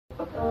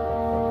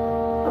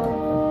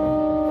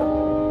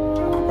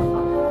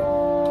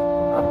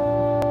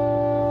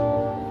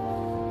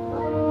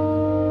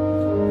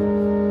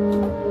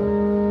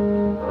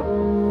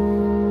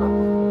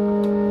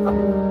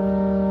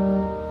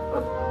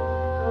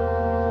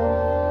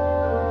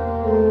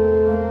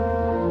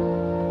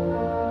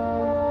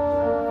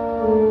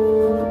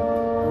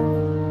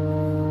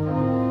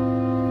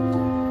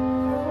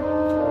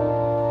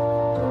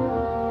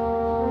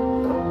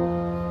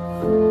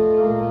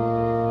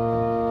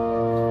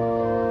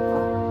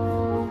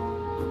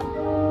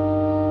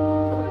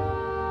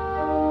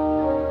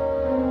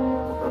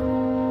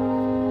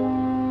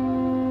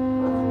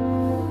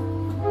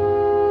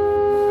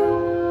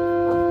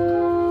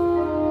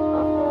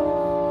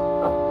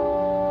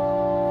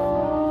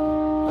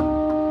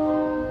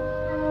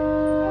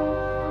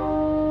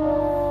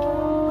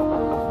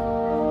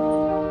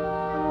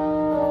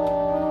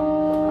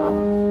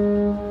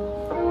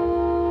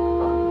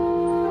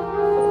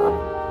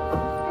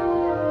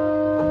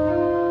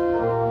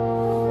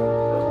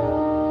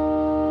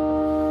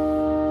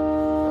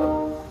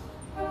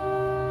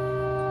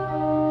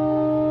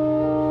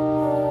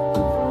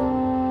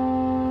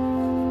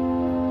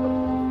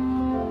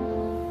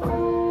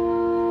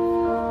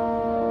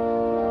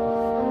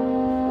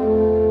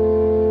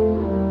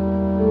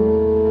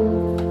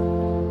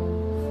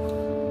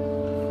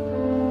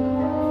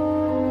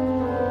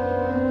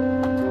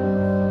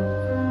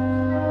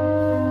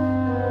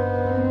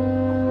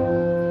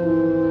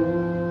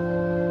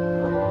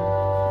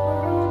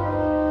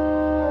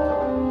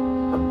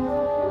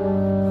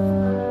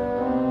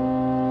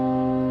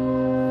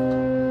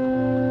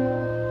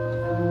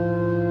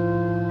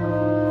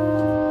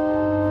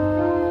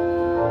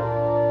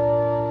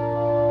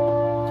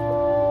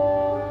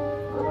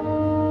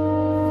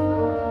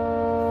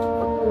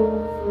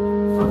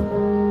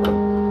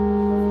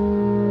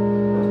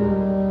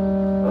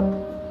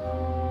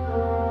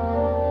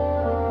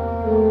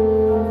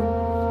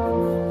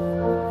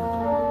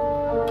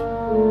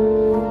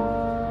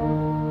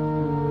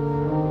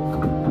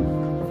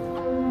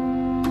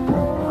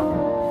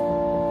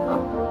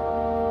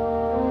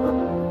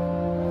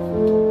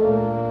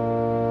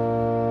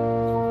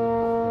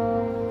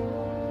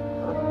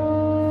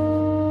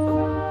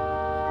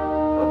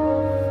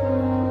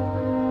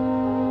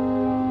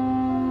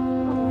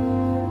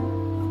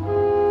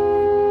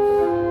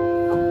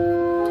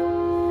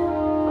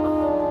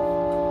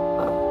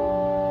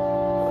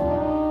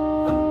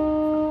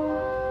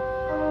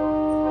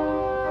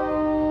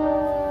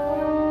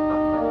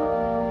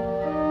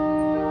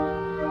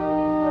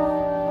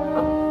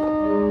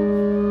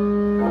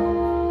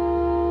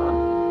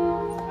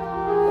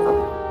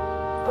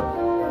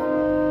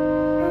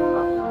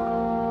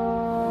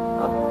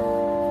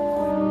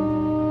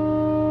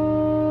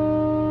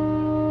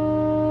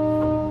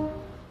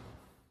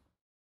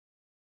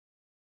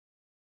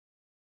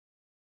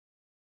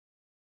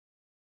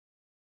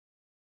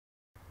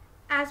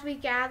As we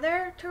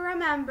gather to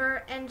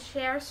remember and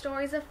share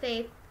stories of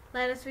faith,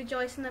 let us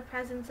rejoice in the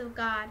presence of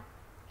God.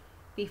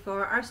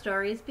 Before our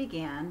stories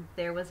began,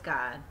 there was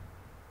God.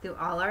 Through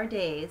all our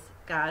days,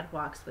 God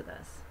walks with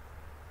us.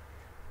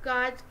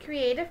 God's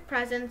creative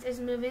presence is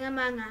moving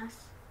among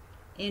us.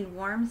 In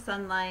warm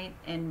sunlight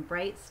and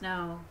bright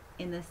snow,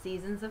 in the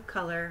seasons of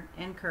color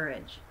and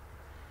courage.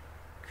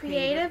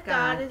 Creative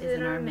God is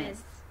in our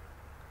midst.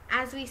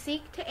 As we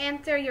seek to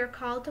answer your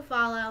call to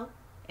follow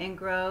and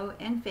grow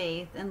in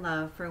faith and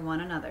love for one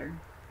another,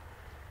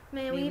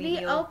 may we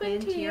be open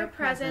to your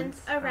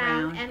presence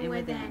around and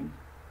within.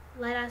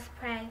 Let us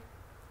pray.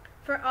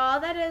 For all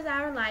that is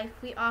our life,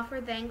 we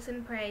offer thanks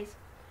and praise,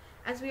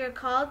 as we are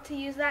called to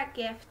use that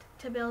gift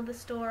to build the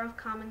store of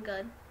common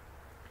good.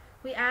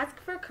 We ask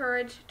for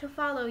courage to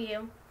follow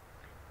you,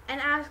 and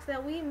ask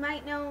that we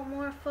might know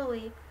more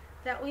fully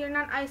that we are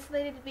not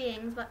isolated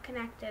beings but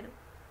connected,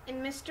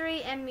 in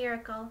mystery and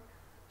miracle,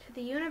 to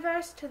the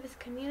universe, to this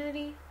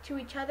community, to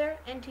each other,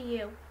 and to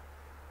you.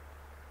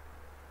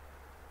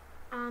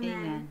 Amen.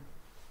 Amen.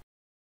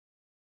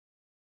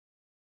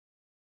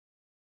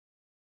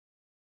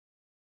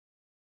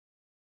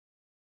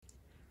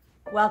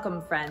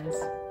 Welcome, friends.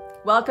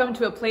 Welcome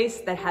to a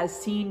place that has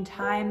seen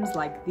times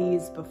like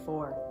these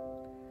before.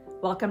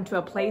 Welcome to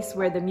a place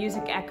where the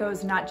music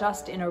echoes not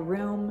just in a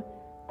room,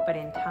 but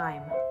in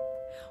time.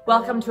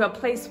 Welcome to a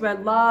place where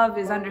love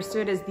is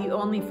understood as the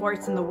only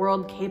force in the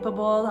world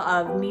capable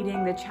of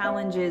meeting the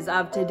challenges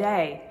of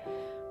today.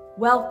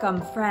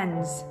 Welcome,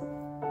 friends,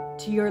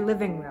 to your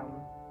living room,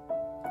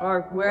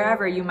 or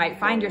wherever you might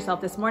find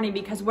yourself this morning,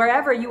 because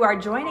wherever you are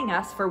joining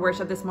us for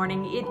worship this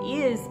morning, it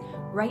is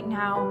right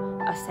now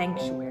a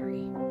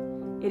sanctuary.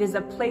 It is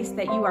a place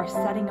that you are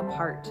setting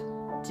apart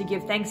to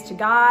give thanks to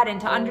God and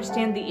to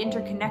understand the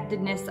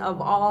interconnectedness of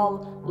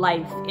all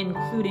life,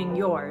 including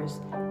yours,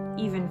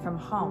 even from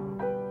home.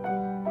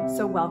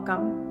 So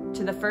welcome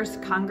to the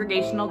First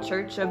Congregational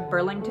Church of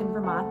Burlington,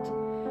 Vermont.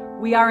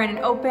 We are an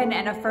open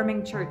and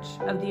affirming church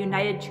of the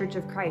United Church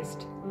of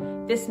Christ.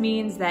 This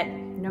means that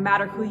no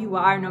matter who you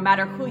are, no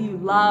matter who you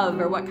love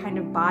or what kind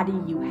of body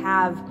you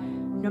have,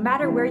 no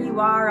matter where you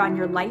are on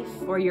your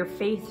life or your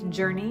faith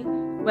journey,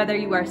 whether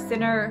you are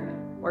sinner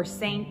or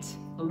saint,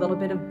 a little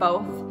bit of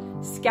both,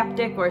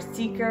 skeptic or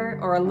seeker,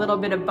 or a little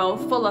bit of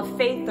both, full of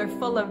faith or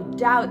full of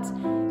doubt,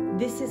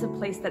 this is a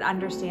place that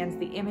understands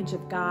the image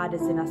of God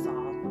is in us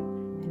all.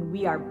 And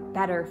we are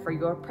better for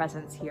your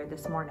presence here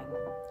this morning.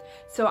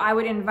 So I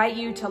would invite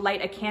you to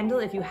light a candle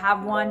if you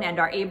have one and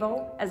are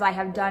able, as I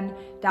have done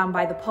down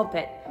by the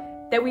pulpit,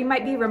 that we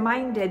might be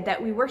reminded that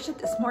we worship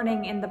this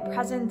morning in the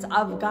presence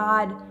of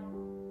God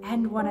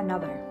and one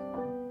another.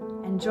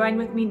 And join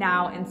with me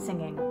now in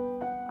singing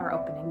our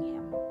opening hymn.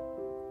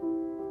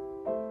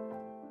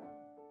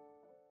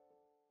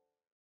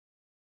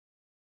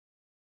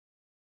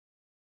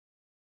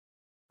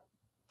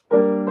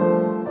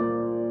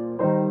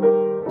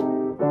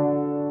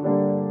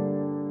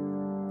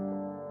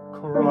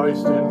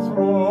 Christ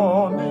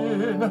enthroned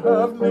in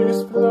heavenly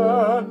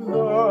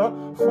splendor,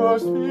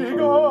 first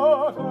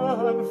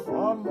begotten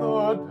from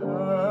the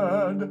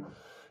dead.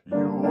 You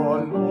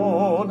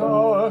alone,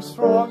 our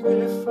strong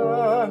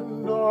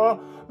defender,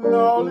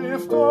 now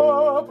lift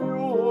up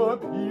your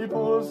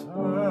people's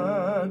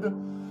head.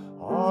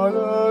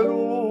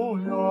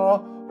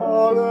 Alleluia,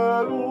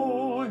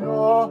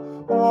 alleluia,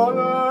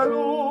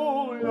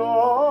 alleluia,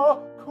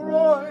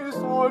 Christ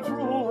our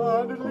true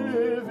and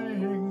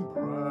living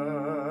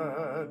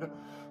bread.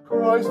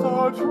 Christ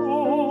our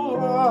true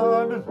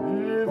and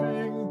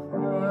living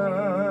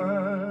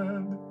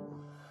bread.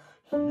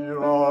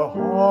 Here our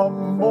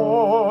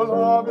humble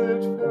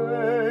homage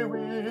pay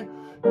we,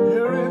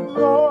 here in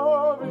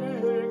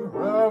loving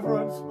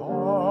reverence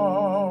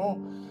bow.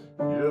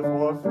 Here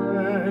for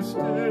faith's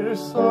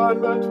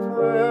discernment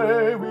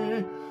pray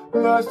we,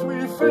 lest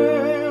we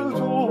fail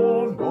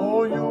to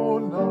know you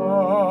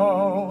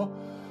now.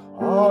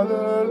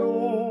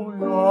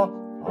 Alleluia,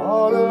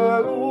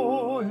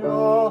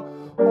 alleluia,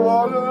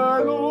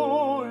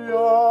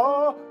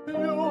 alleluia,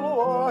 you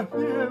are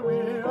here, we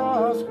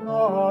ask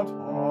not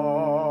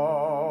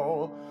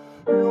how.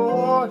 You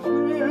are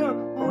here,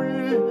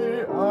 we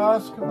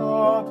ask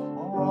not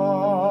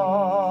how.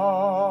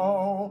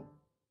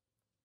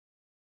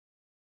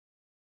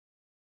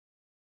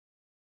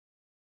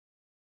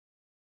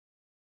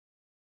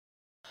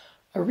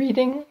 A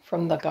reading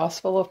from the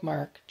Gospel of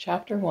Mark,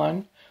 chapter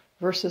 1,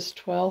 verses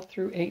 12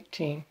 through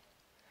 18.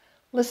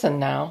 Listen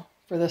now,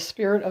 for the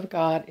Spirit of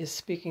God is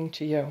speaking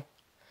to you.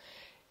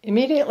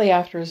 Immediately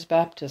after his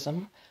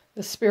baptism,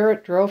 the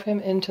Spirit drove him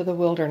into the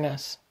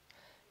wilderness,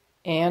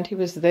 and he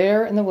was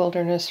there in the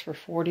wilderness for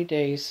 40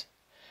 days,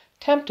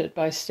 tempted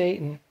by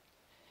Satan,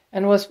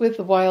 and was with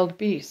the wild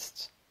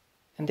beasts,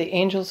 and the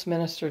angels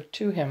ministered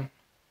to him.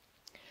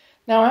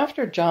 Now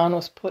after John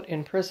was put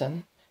in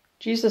prison,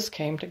 Jesus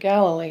came to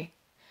Galilee,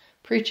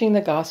 preaching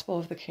the gospel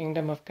of the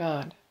kingdom of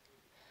God,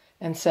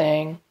 and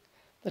saying,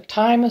 "The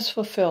time is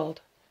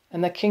fulfilled,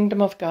 and the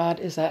kingdom of God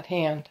is at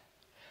hand.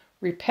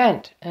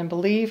 Repent and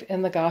believe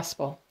in the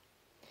gospel."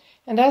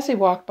 And as he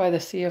walked by the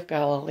Sea of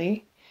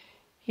Galilee,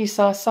 he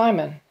saw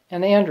Simon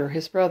and Andrew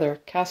his brother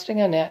casting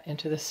a net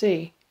into the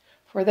sea,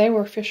 for they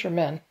were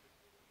fishermen.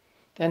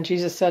 Then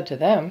Jesus said to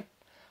them,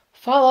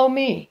 "Follow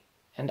me,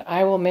 and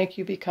I will make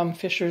you become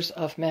fishers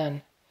of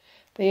men."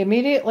 They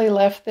immediately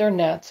left their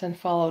nets and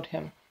followed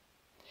him.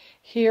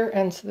 Here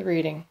ends the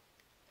reading.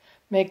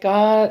 May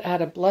God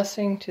add a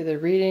blessing to the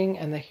reading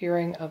and the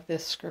hearing of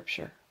this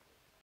scripture.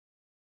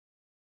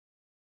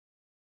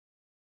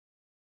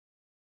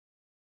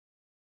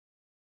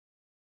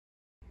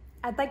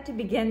 I'd like to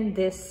begin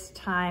this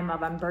time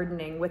of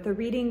unburdening with a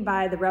reading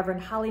by the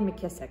Reverend Holly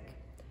McKissick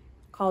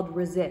called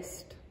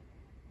Resist.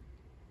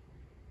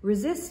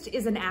 Resist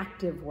is an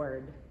active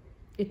word.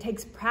 It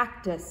takes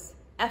practice,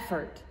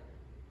 effort.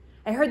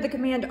 I heard the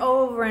command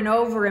over and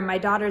over in my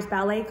daughter's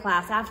ballet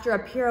class. After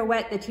a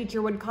pirouette, the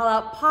teacher would call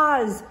out,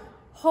 "Pause,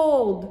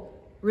 hold,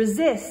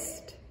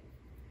 resist."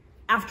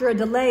 After a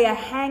delay, a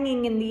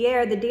hanging in the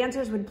air, the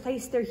dancers would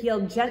place their heel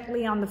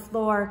gently on the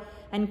floor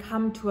and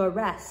come to a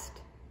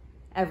rest.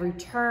 Every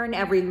turn,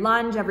 every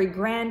lunge, every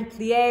grand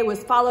plie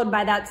was followed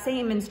by that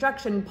same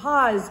instruction: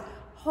 pause,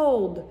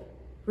 hold,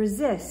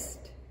 resist.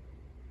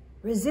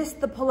 Resist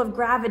the pull of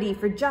gravity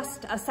for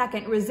just a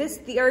second.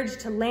 Resist the urge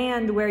to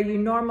land where you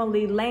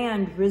normally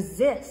land.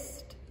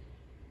 Resist.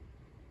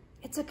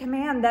 It's a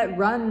command that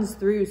runs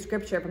through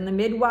Scripture, from the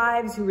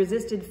midwives who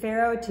resisted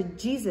Pharaoh to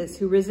Jesus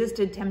who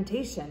resisted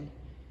temptation.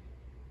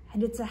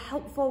 And it's a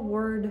helpful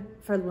word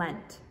for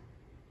Lent,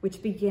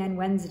 which began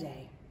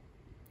Wednesday.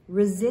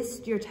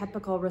 Resist your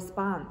typical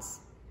response.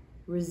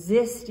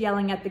 Resist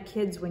yelling at the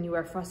kids when you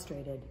are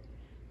frustrated.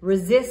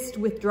 Resist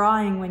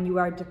withdrawing when you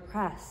are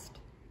depressed.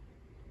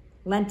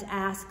 Lent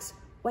asks,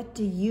 what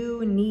do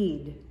you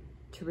need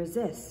to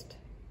resist?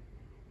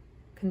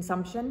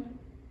 Consumption?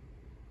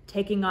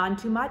 Taking on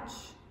too much?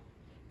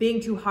 Being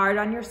too hard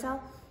on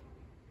yourself?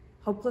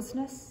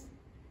 Hopelessness?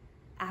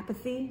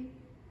 Apathy?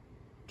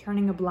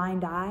 Turning a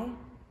blind eye?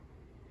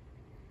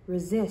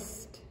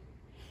 Resist.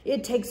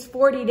 It takes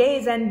 40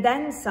 days and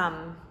then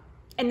some.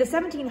 In the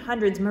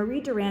 1700s, Marie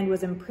Durand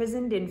was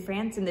imprisoned in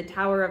France in the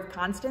Tower of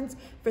Constance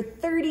for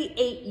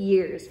 38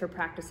 years for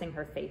practicing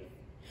her faith.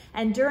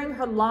 And during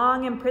her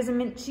long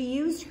imprisonment, she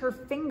used her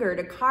finger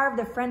to carve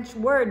the French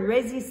word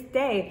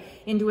résister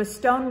into a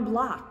stone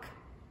block.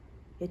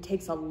 It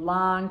takes a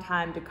long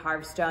time to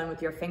carve stone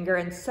with your finger,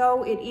 and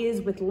so it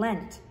is with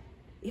Lent.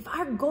 If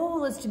our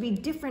goal is to be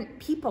different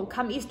people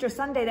come Easter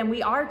Sunday than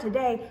we are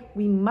today,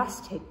 we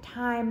must take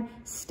time,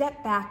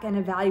 step back, and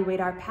evaluate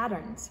our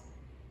patterns.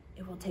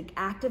 It will take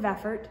active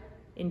effort,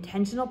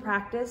 intentional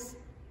practice,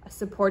 a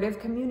supportive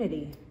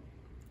community.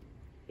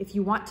 If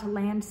you want to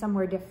land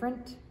somewhere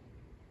different,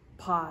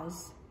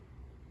 pause,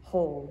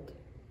 hold,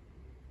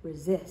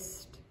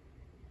 resist.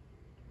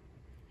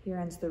 Here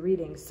ends the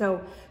reading.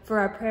 So for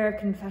our prayer of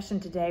confession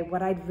today,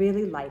 what I'd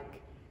really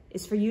like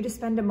is for you to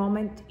spend a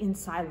moment in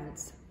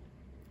silence,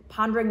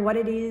 pondering what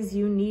it is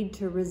you need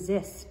to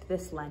resist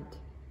this Lent.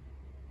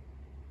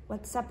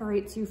 What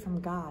separates you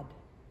from God?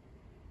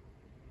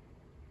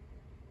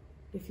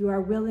 If you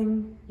are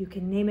willing, you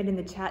can name it in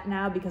the chat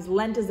now, because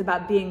Lent is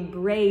about being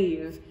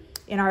brave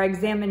in our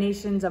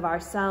examinations of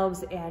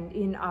ourselves and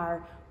in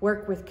our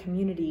work with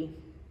community.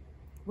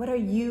 What are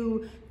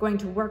you going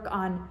to work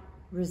on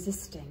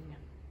resisting?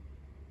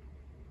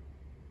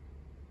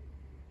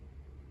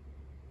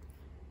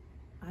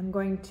 I'm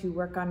going to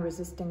work on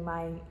resisting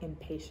my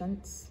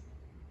impatience.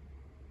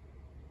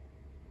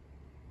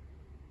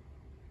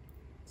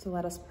 So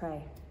let us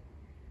pray.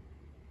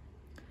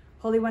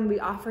 Holy One, we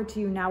offer to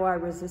you now our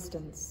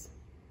resistance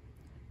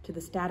to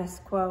the status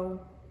quo,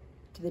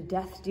 to the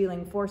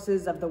death-dealing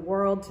forces of the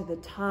world, to the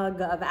tug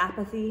of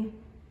apathy.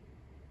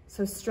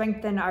 So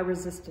strengthen our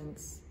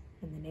resistance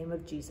in the name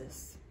of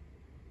Jesus.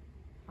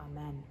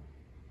 Amen.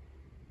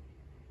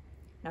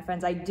 Now,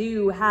 friends, I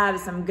do have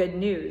some good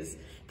news.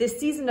 This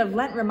season of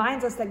Lent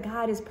reminds us that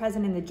God is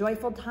present in the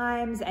joyful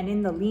times and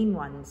in the lean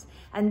ones.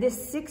 And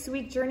this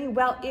 6-week journey,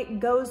 well, it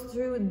goes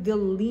through the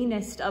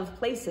leanest of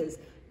places,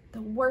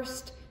 the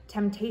worst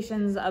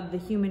temptations of the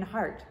human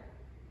heart.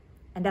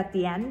 And at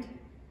the end,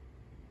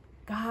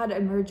 God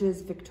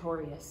emerges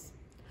victorious.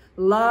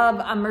 Love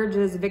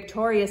emerges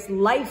victorious.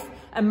 Life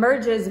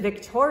emerges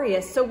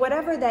victorious. So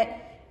whatever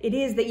that it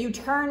is that you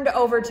turned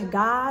over to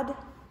God,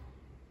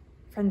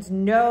 friends,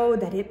 know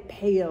that it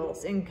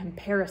pales in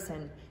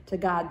comparison to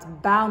God's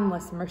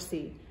boundless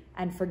mercy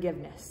and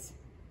forgiveness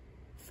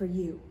for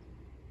you.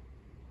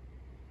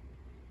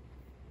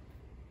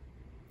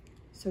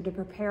 So to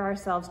prepare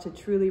ourselves to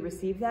truly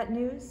receive that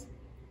news,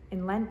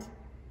 in Lent,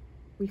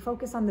 we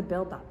focus on the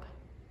buildup.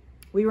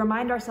 We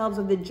remind ourselves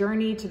of the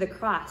journey to the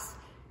cross,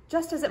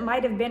 just as it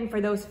might have been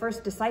for those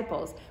first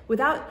disciples,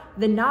 without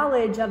the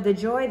knowledge of the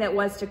joy that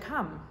was to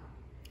come.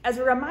 As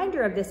a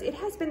reminder of this, it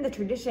has been the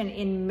tradition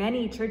in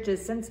many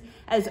churches since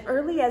as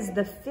early as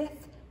the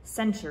 5th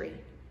century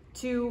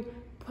to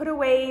put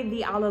away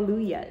the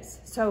Alleluias,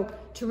 so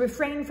to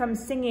refrain from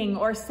singing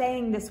or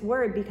saying this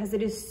word because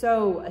it is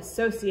so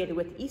associated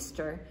with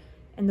Easter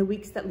and the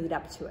weeks that lead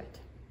up to it.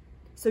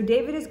 So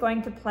David is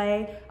going to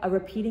play a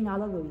repeating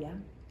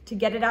Alleluia to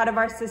get it out of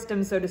our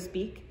system, so to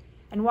speak.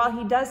 And while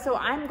he does so,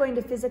 I'm going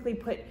to physically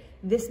put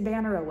this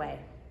banner away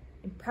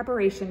in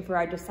preparation for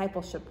our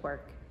discipleship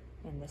work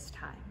in this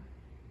time.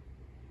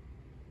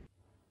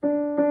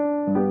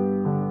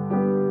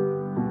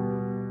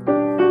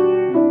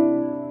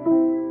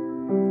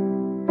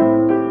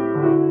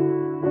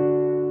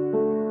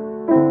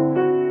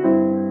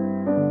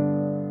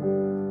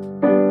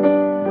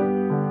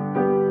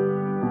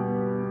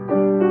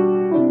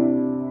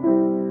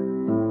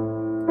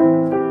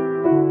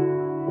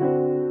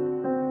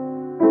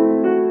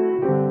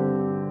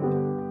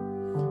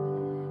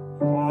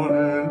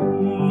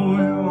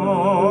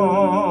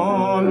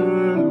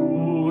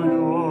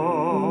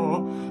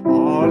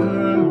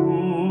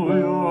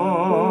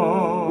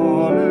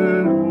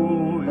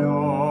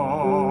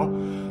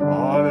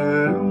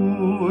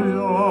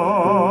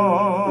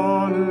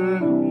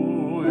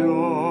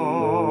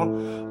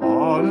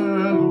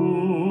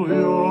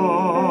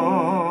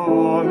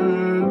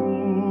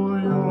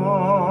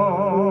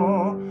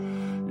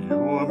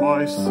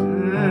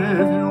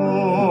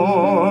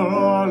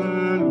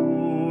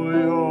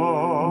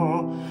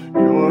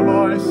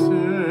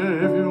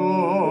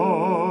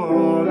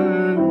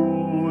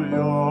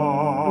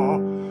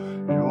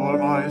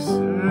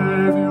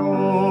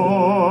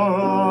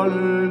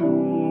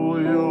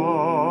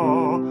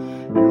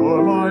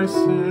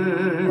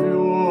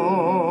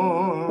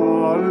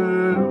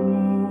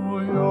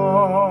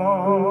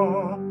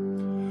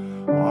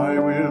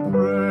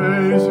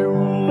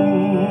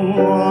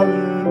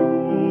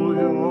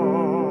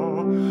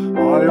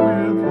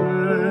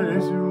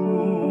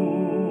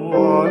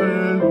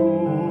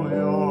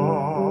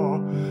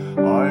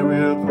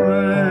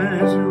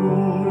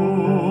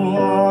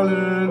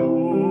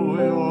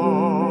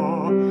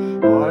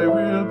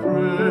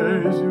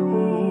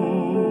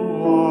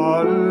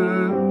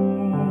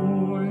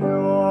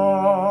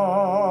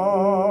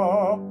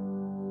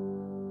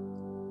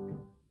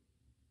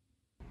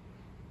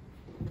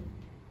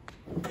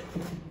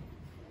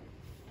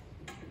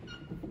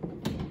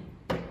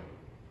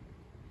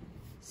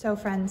 So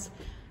friends,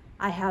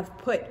 I have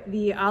put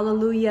the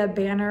Alleluia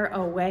banner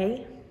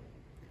away,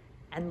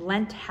 and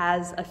Lent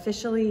has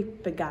officially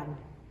begun.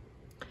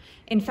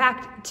 In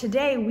fact,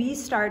 today we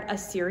start a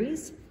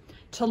series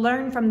to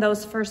learn from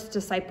those first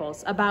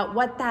disciples about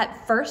what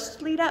that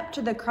first lead up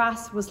to the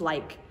cross was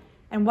like,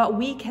 and what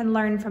we can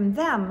learn from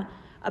them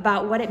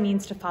about what it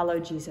means to follow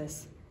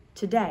Jesus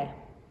today.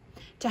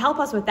 To help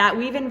us with that,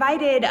 we've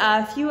invited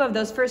a few of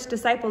those first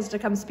disciples to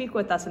come speak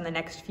with us in the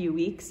next few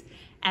weeks.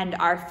 And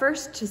our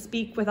first to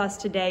speak with us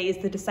today is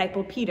the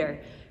disciple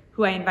Peter,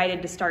 who I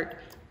invited to start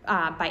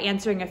by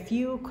answering a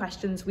few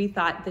questions we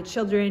thought the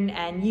children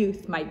and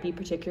youth might be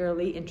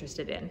particularly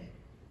interested in.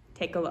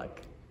 Take a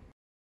look.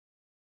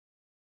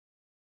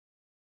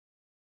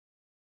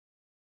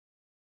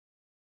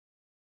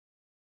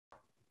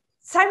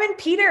 Simon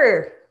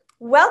Peter,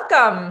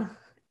 welcome.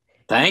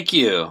 Thank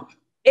you.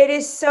 It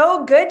is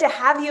so good to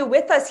have you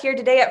with us here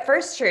today at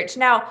First Church.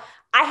 Now,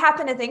 I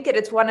happen to think that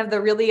it's one of the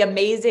really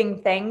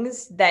amazing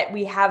things that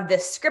we have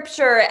this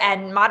scripture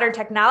and modern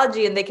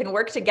technology, and they can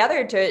work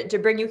together to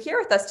bring you here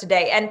with us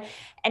today. And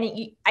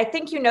I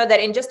think you know that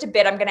in just a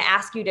bit, I'm going to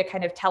ask you to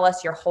kind of tell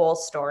us your whole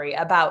story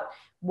about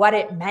what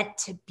it meant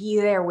to be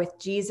there with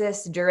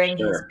Jesus during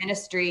his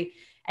ministry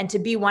and to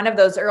be one of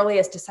those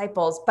earliest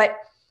disciples. But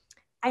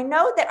I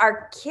know that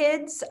our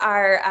kids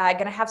are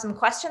going to have some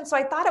questions, so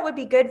I thought it would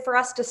be good for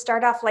us to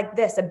start off like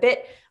this, a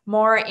bit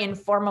more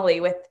informally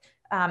with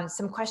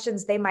some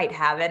questions they might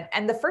have.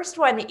 And the first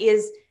one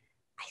is,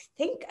 I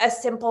think, a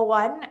simple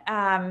one.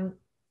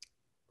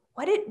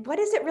 What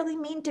does it really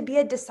mean to be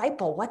a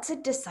disciple? What's a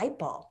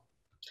disciple?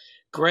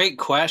 Great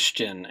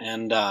question.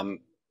 And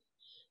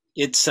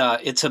it's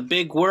a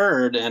big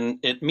word, and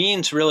it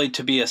means really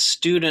to be a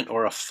student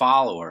or a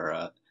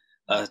follower,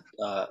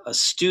 a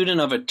student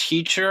of a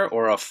teacher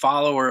or a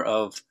follower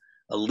of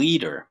a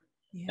leader.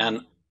 Yeah.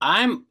 And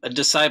I'm a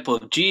disciple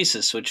of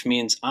Jesus, which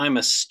means I'm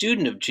a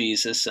student of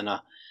Jesus and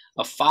a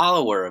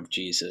follower of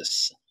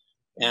Jesus.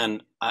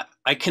 And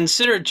I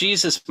consider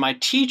Jesus my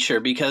teacher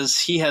because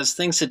he has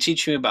things to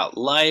teach me about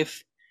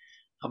life,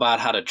 about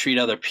how to treat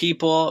other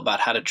people, about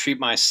how to treat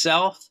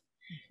myself.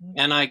 Mm-hmm.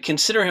 And I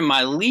consider him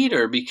my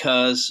leader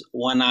because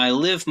when I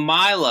live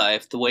my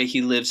life the way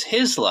he lives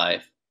his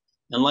life,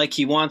 and like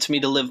he wants me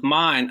to live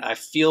mine, I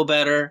feel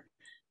better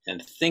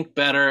and think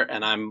better,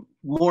 and I'm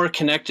more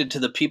connected to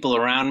the people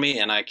around me,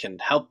 and I can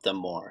help them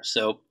more.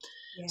 So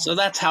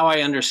that's how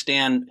I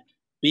understand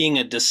being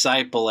a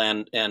disciple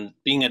and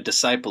being a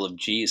disciple of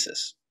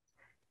Jesus.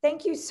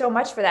 Thank you so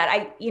much for that.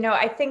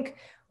 I think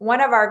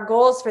one of our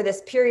goals for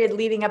this period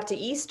leading up to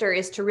Easter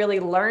is to really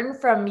learn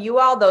from you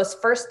all, those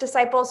first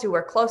disciples who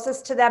were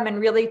closest to them, and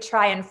really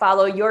try and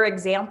follow your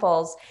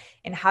examples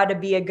in how to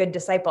be a good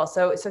disciple.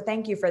 So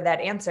thank you for that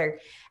answer.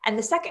 And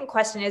the second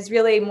question is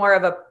really more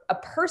of a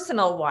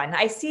personal one.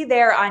 I see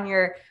there on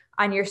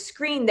your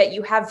screen that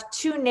you have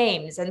two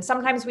names, and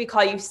sometimes we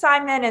call you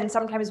Simon and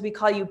sometimes we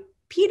call you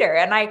Peter.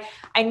 And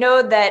I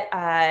know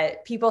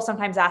that people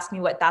sometimes ask me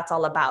what that's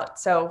all about.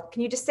 So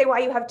can you just say why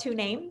you have two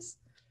names?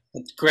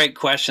 It's a great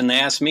question. They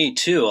ask me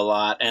too a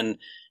lot, and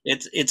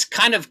it's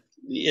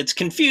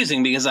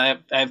confusing because I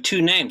have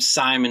two names,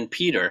 Simon,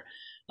 Peter.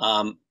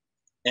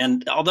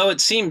 And although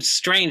it seems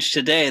strange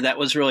today, that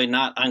was really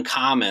not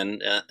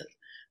uncommon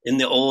in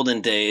the olden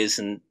days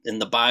and in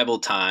the Bible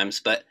times.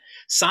 But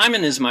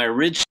Simon is my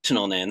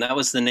original name. That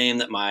was the name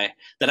that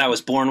I was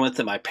born with,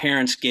 that my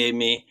parents gave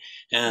me,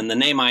 and the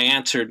name I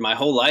answered my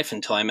whole life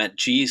until I met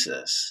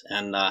Jesus.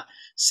 And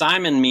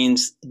Simon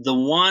means the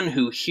one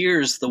who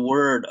hears the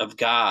word of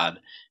God.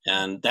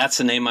 And that's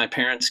the name my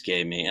parents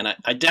gave me. And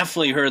I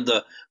definitely heard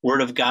the word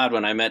of God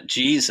when I met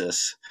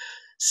Jesus.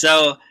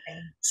 So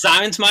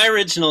Simon's my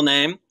original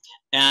name.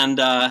 And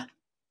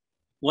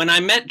when I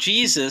met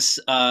Jesus,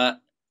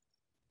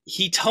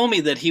 he told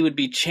me that he would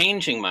be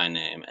changing my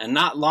name. And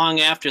not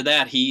long after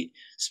that, he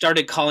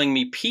started calling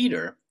me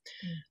Peter.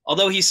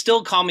 Although he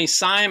still called me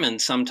Simon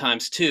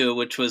sometimes too,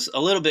 which was a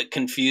little bit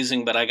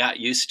confusing, but I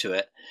got used to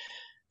it.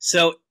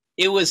 So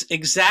it was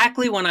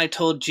exactly when I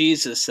told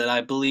Jesus that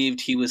I believed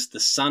he was the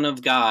Son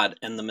of God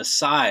and the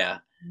Messiah.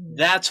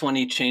 That's when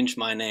he changed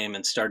my name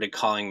and started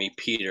calling me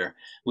Peter,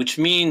 which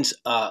means,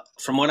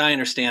 from what I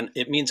understand,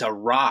 it means a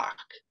rock.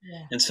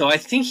 Yeah. And so I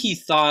think he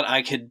thought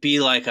I could be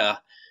like a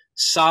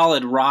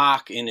solid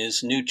rock in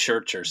his new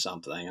church or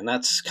something. And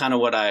that's kind of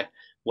what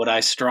I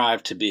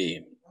strive to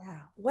be. Yeah.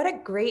 What a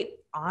great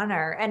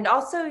honor. And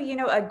also,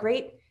 a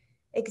great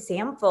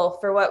example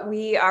for what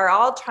we are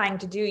all trying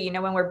to do.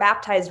 When we're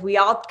baptized, we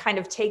all kind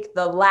of take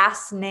the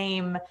last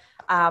name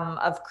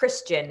of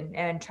Christian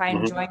and try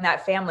and join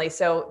that family.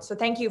 So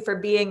thank you for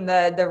being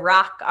the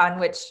rock on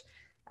which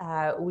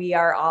we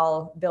are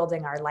all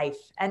building our life.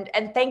 And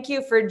thank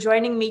you for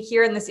joining me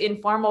here in this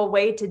informal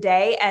way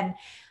today. And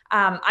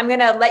I'm going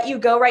to let you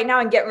go right now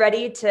and get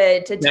ready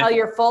to tell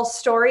your full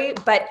story.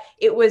 But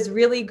it was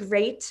really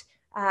great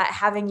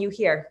having you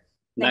here.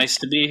 Nice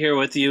to be here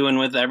with you and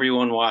with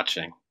everyone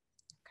watching.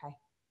 Okay.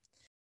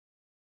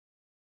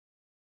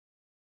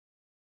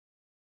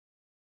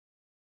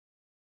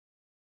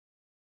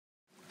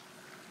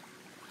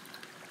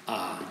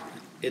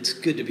 It's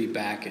good to be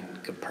back in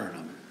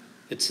Capernaum.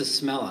 It's the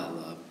smell I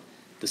love.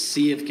 The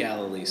Sea of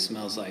Galilee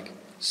smells like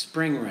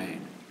spring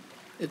rain.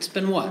 It's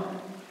been a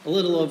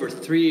little over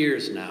 3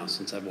 years now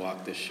since I've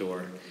walked this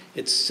shore.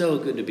 It's so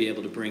good to be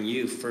able to bring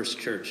you, First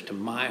Church, to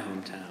my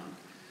hometown.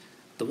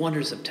 The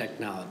wonders of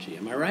technology,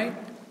 am I right?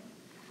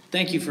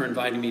 Thank you for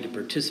inviting me to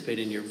participate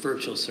in your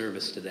virtual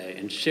service today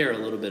and share a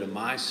little bit of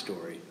my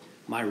story,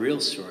 my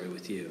real story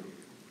with you.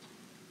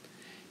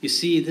 You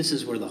see, this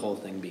is where the whole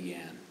thing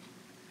began.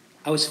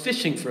 I was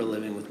fishing for a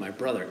living with my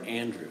brother,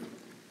 Andrew.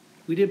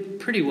 We did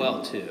pretty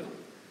well, too.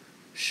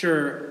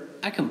 Sure,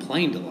 I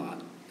complained a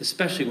lot,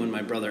 especially when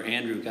my brother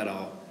Andrew got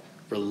all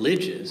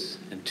religious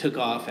and took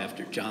off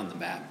after John the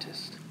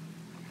Baptist.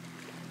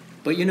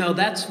 But you know,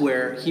 that's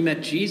where he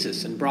met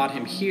Jesus and brought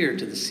him here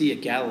to the Sea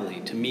of Galilee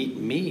to meet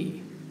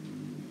me.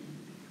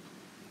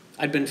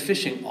 I'd been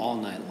fishing all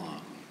night long.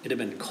 It had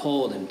been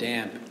cold and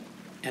damp,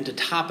 and to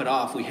top it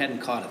off, we hadn't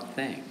caught a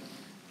thing.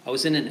 I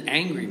was in an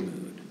angry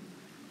mood.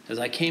 As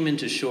I came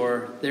into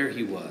shore, there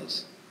he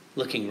was,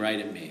 looking right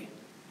at me,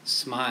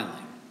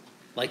 smiling,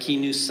 like he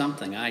knew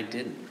something I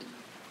didn't.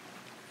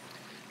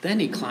 Then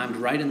he climbed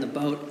right in the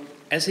boat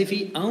as if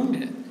he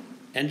owned it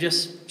and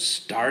just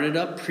started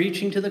up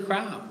preaching to the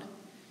crowd.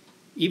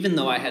 Even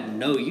though I had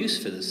no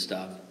use for this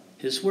stuff,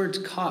 his words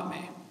caught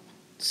me,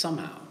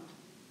 somehow.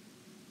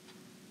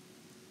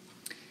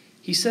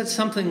 He said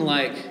something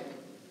like,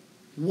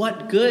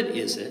 "What good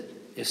is it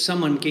if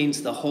someone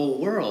gains the whole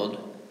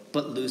world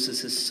but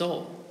loses his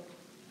soul?"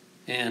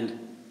 And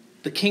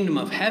the kingdom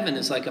of heaven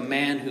is like a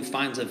man who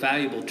finds a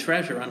valuable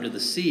treasure under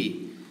the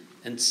sea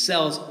and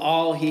sells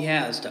all he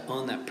has to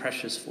own that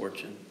precious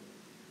fortune.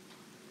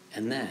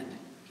 And then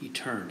he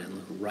turned and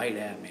looked right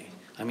at me,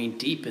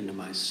 deep into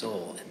my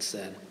soul, and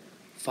said,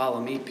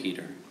 "Follow me,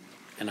 Peter,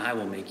 and I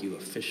will make you a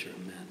fisher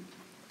of men."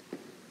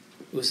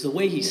 It was the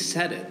way he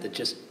said it that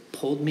just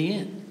pulled me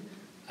in.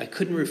 I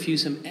couldn't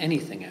refuse him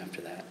anything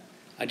after that.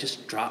 I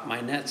just dropped my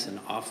nets and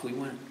off we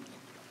went.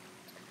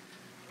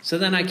 So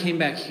then I came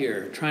back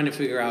here trying to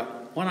figure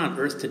out what on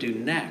earth to do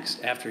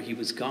next after he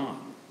was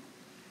gone.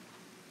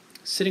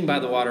 Sitting by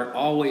the water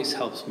always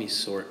helps me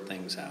sort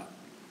things out.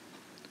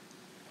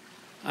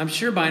 I'm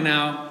sure by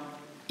now,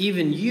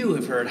 even you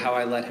have heard how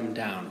I let him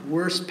down.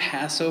 Worst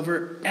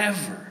Passover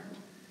ever.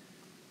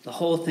 The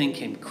whole thing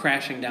came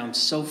crashing down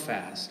so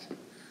fast.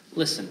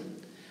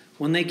 Listen,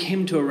 when they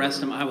came to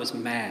arrest him, I was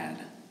mad.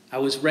 I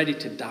was ready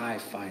to die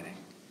fighting.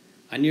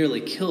 I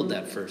nearly killed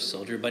that first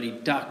soldier, but he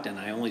ducked and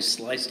I only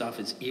sliced off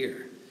his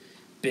ear.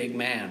 Big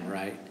man,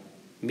 right?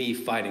 Me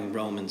fighting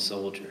Roman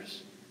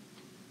soldiers.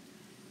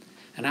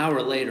 An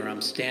hour later,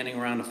 I'm standing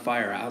around a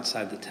fire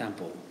outside the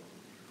temple,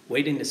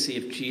 waiting to see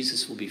if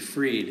Jesus will be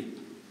freed.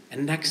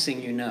 And next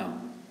thing you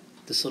know,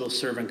 this little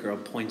servant girl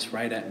points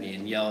right at me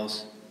and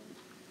yells,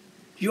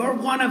 "You're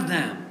one of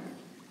them!"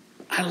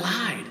 I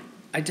lied.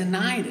 I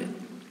denied it.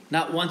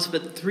 Not once,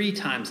 but 3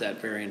 times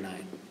that very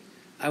night.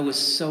 I was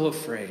so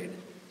afraid,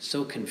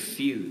 so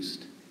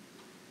confused.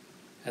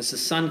 As the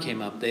sun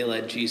came up, they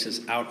led Jesus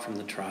out from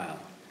the trial.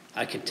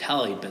 I could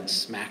tell he'd been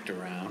smacked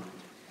around.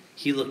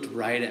 He looked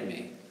right at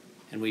me,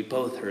 and we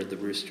both heard the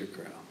rooster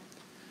crow.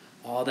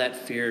 All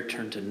that fear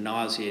turned to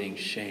nauseating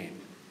shame.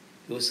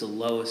 It was the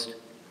lowest,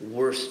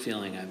 worst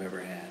feeling I've ever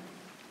had.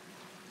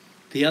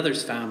 The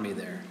others found me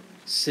there,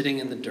 sitting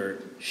in the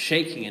dirt,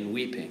 shaking and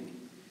weeping.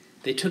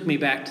 They took me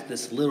back to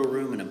this little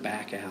room in a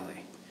back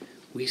alley.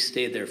 We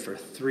stayed there for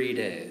 3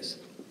 days,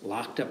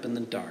 locked up in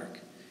the dark,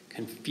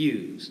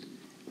 confused,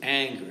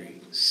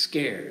 angry,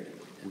 scared,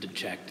 and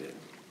dejected.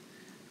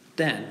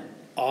 Then,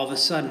 all of a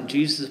sudden,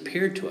 Jesus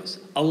appeared to us,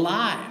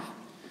 alive.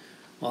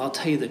 Well, I'll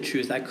tell you the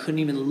truth, I couldn't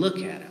even look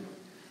at him.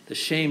 The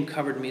shame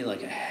covered me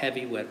like a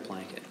heavy, wet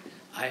blanket.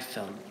 I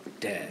felt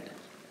dead.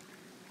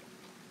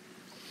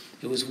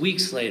 It was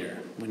weeks later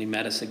when he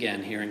met us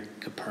again here in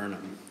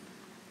Capernaum.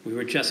 We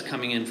were just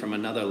coming in from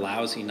another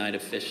lousy night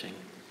of fishing.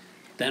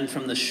 Then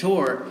from the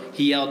shore,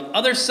 he yelled,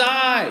 "Other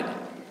side!"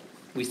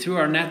 We threw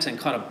our nets and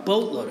caught a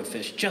boatload of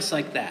fish just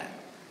like that.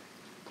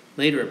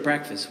 Later at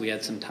breakfast, we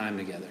had some time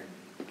together,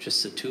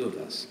 just the 2 of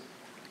us.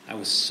 I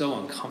was so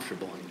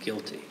uncomfortable and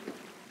guilty.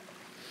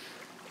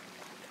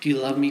 "Do you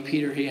love me,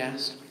 Peter?" he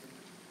asked.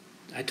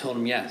 I told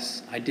him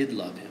yes, I did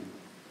love him.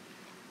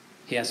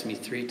 He asked me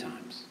 3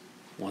 times,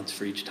 once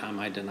for each time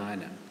I denied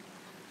him.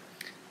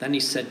 Then he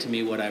said to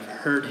me what I've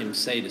heard him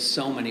say to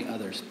so many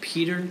others,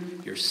 "Peter,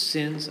 your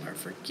sins are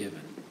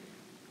forgiven."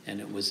 And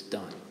it was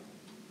done.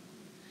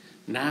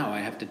 Now I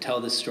have to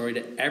tell this story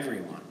to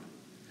everyone.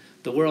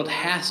 The world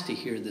has to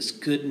hear this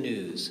good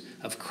news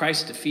of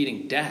Christ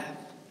defeating death.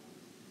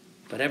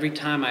 But every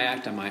time I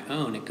act on my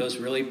own, it goes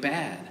really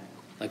bad,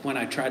 like when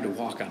I tried to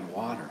walk on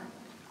water.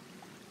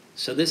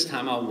 So this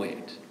time I'll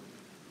wait.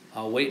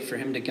 I'll wait for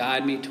him to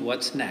guide me to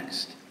what's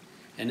next.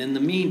 And in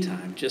the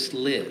meantime, just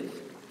live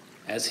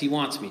as he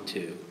wants me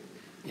to,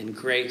 in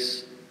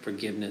grace,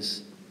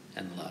 forgiveness,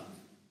 and love.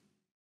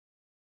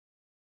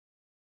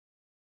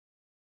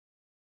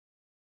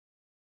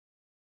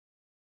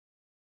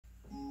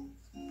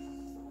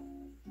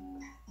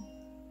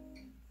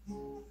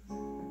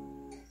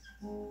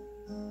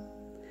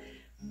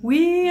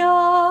 We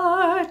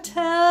are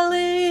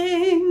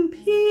telling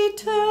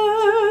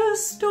Peter's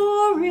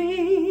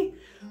story.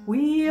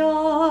 We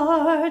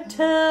are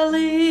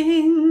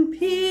telling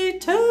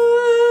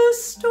Peter's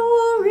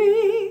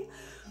story.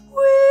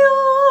 We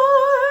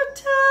are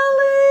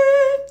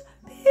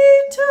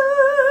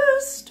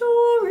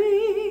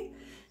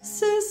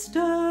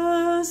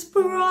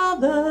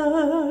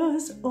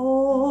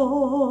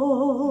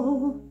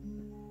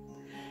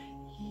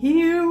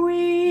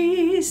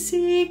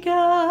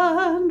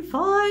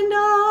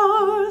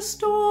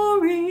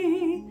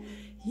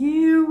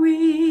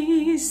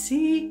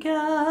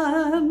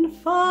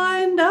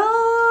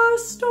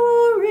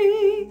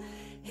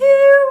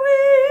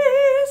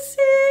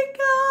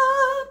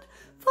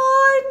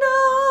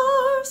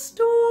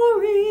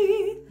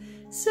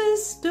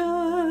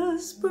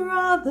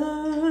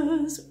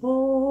others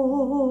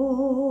all.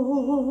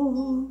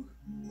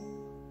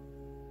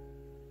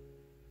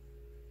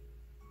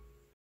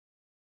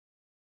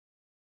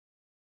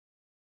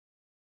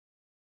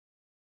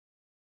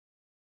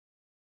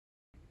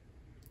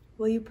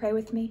 Will you pray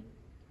with me?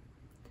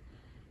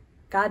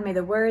 God, may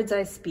the words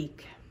I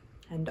speak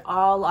and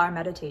all our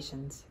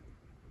meditations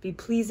be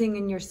pleasing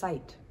in your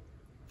sight,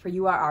 for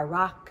you are our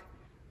rock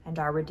and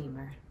our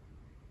Redeemer.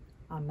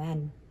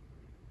 Amen.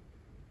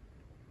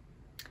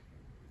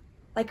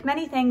 Like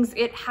many things,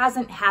 it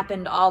hasn't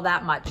happened all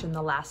that much in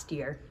the last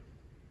year.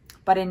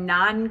 But in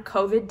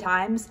non-COVID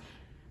times,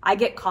 I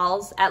get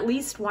calls at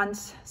least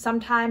once,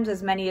 sometimes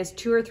as many as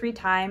 2 or 3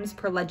 times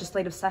per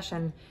legislative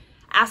session,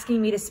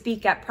 asking me to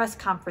speak at press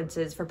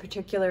conferences for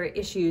particular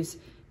issues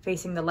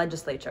facing the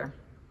legislature.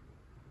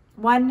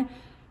 One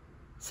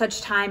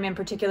such time in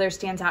particular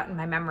stands out in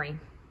my memory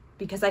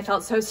because I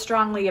felt so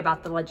strongly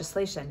about the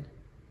legislation.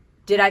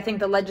 Did I think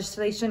the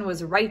legislation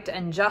was right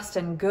and just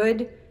and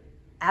good?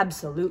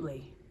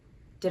 Absolutely.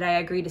 Did I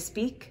agree to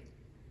speak?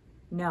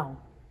 No.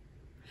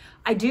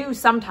 I do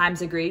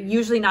sometimes agree,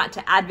 usually not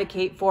to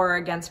advocate for or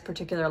against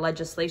particular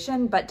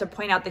legislation, but to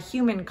point out the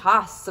human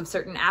costs of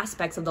certain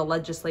aspects of the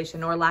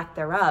legislation or lack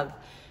thereof.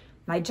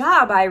 My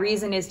job, I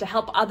reason, is to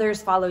help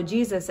others follow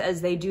Jesus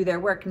as they do their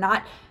work,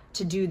 not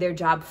to do their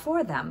job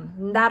for them.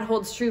 And that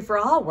holds true for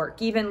all work,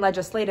 even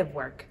legislative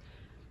work.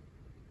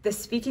 The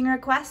speaking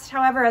request,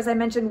 however, as I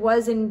mentioned,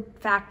 was in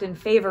fact in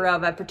favor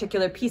of a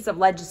particular piece of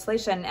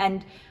legislation,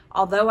 and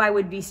although I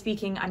would be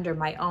speaking under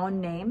my own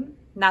name,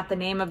 not the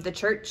name of the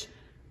church,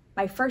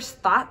 my first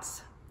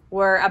thoughts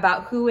were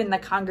about who in the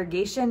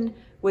congregation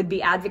would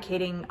be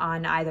advocating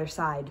on either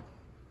side.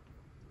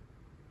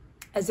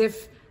 As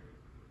if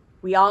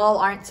we all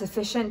aren't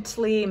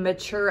sufficiently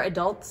mature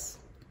adults,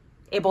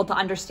 able to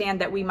understand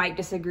that we might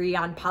disagree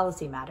on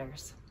policy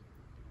matters.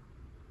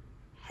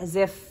 As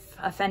if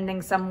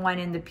offending someone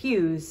in the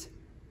pews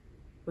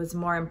was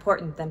more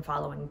important than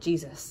following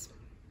Jesus.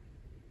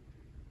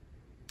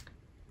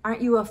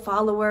 Aren't you a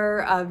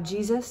follower of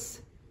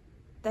Jesus?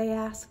 They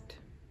asked.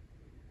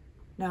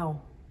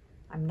 No,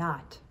 I'm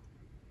not.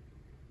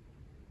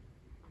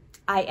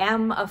 I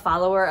am a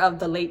follower of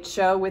The Late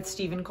Show with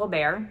Stephen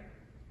Colbert,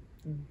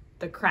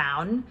 The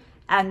Crown,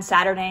 and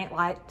Saturday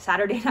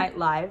Night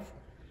Live.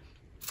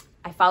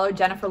 I follow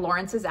Jennifer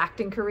Lawrence's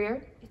acting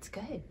career. It's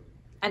good.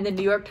 And the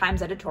New York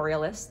Times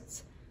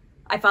editorialists.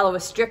 I follow a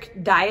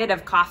strict diet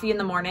of coffee in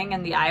the morning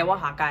and the Iowa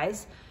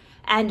Hawkeyes.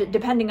 And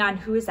depending on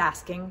who is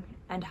asking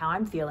and how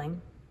I'm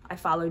feeling, I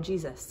follow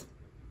Jesus.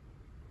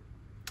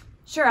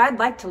 Sure, I'd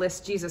like to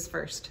list Jesus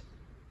first,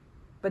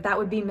 but that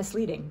would be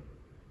misleading.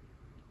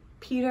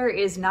 Peter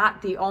is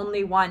not the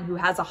only one who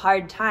has a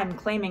hard time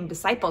claiming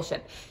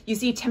discipleship. You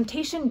see,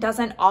 temptation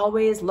doesn't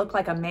always look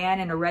like a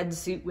man in a red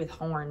suit with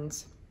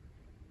horns.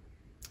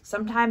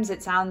 Sometimes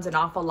it sounds an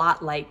awful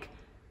lot like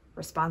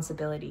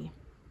responsibility,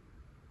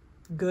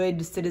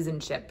 good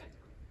citizenship,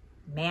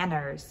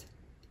 manners,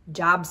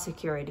 job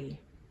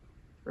security,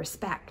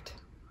 respect.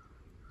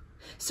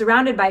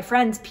 Surrounded by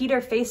friends,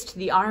 Peter faced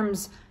the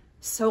armed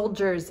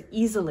soldiers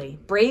easily,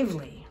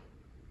 bravely.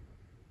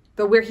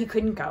 But where he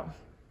couldn't go,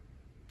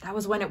 that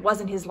was when it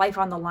wasn't his life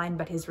on the line,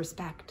 but his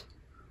respect.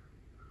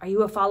 Are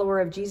you a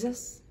follower of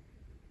Jesus?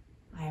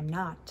 I am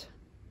not.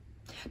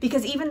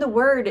 Because even the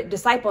word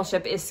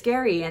discipleship is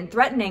scary and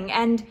threatening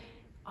and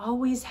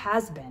always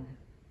has been.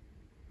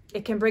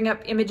 It can bring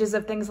up images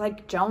of things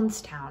like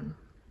Jonestown,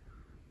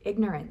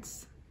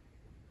 ignorance,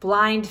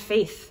 blind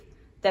faith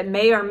that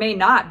may or may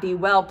not be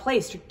well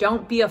placed.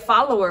 Don't be a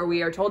follower,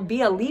 we are told,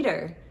 be a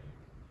leader.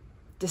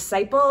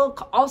 Disciple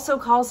also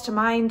calls to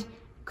mind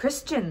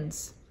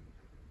Christians,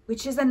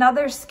 which is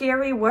another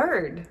scary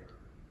word.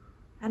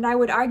 And I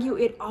would argue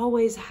it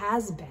always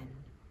has been.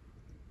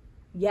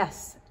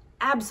 Yes,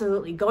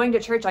 absolutely, going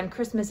to church on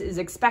Christmas is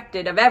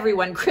expected of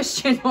everyone,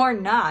 Christian or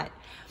not.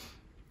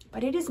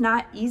 But it is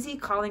not easy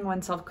calling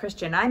oneself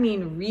Christian. I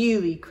mean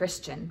really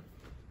Christian.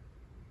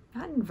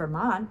 Not in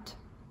Vermont.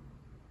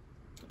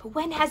 But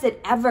when has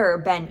it ever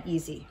been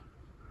easy?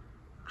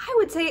 I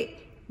would say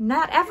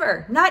not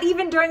ever, not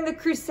even during the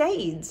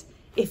Crusades.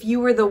 If you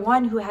were the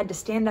one who had to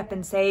stand up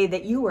and say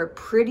that you were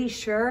pretty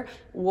sure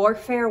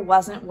warfare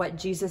wasn't what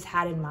Jesus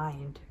had in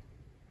mind.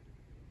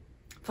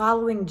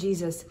 Following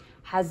Jesus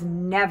has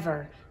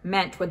never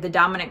meant what the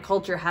dominant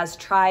culture has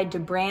tried to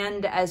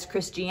brand as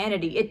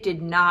Christianity. It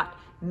did not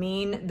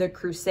mean the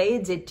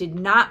Crusades. It did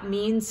not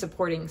mean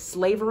supporting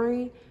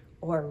slavery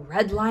or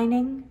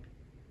redlining.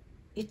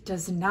 It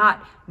does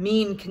not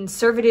mean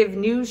conservative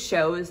news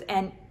shows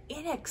and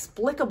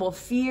inexplicable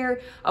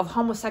fear of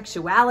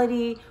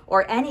homosexuality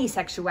or any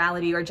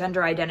sexuality or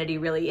gender identity,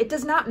 really. It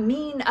does not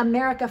mean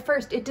America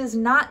first. It does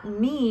not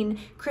mean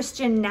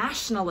Christian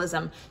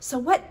nationalism. So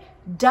what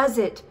does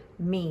it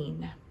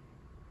mean?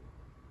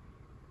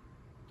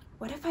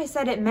 What if I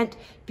said it meant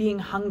being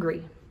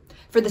hungry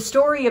for the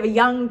story of a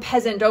young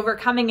peasant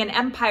overcoming an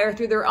empire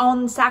through their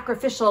own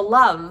sacrificial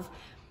love?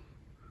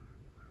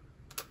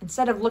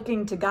 Instead of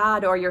looking to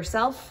God or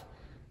yourself,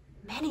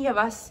 many of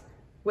us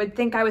would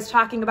think I was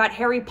talking about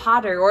Harry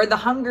Potter or the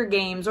Hunger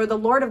Games or the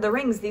Lord of the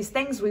Rings, these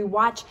things we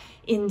watch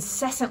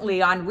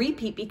incessantly on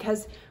repeat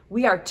because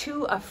we are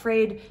too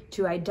afraid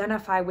to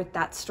identify with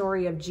that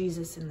story of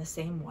Jesus in the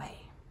same way.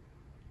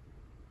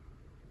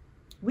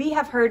 We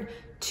have heard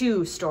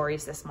two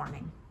stories this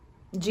morning,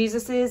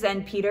 Jesus's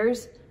and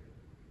Peter's,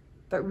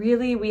 but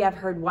really we have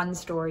heard one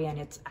story and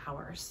it's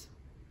ours.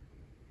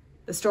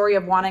 The story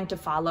of wanting to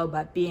follow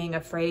but being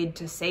afraid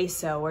to say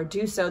so or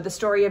do so. The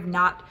story of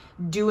not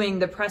doing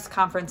the press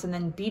conference and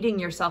then beating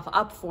yourself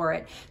up for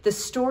it. The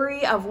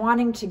story of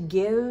wanting to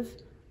give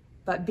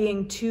but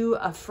being too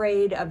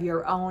afraid of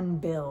your own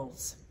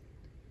bills.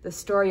 The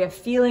story of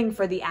feeling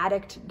for the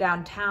addict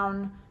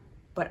downtown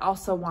but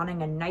also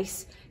wanting a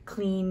nice,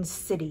 clean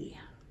city.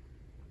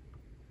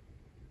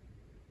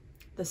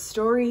 The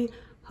story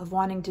of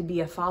wanting to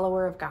be a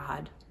follower of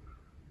God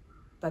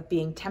but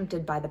being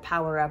tempted by the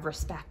power of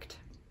respect.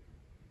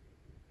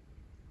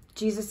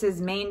 Jesus'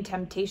 main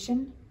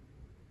temptation?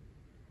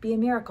 Be a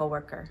miracle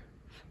worker.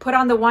 Put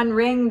on the one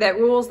ring that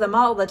rules them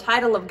all, the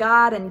title of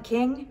God and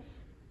King.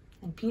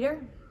 And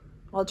Peter?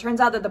 Well, it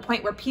turns out that the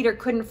point where Peter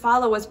couldn't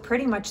follow was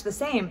pretty much the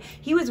same.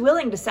 He was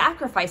willing to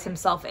sacrifice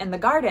himself in the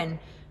garden,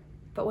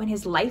 but when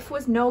his life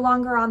was no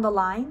longer on the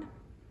line,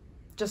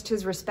 just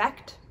his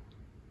respect,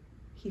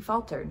 he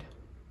faltered.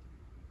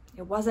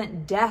 It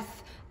wasn't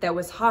death that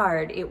was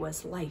hard, it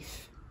was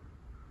life,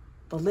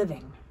 the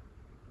living.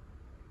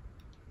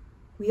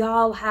 We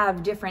all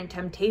have different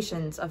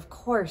temptations, of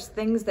course,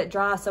 things that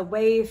draw us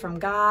away from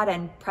God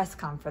and press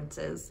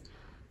conferences.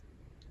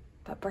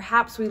 But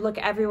perhaps we look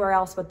everywhere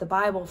else but the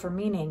Bible for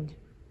meaning,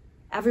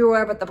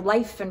 everywhere but the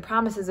life and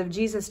promises of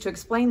Jesus to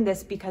explain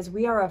this because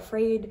we are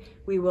afraid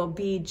we will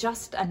be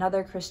just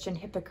another Christian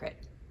hypocrite.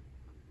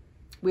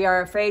 We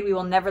are afraid we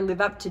will never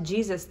live up to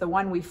Jesus, the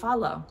one we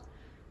follow.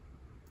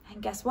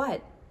 And guess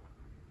what?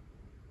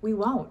 We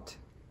won't.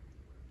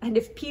 And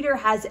if Peter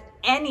has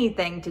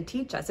anything to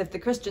teach us, if the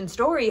Christian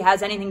story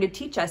has anything to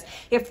teach us,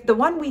 if the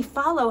one we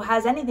follow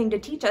has anything to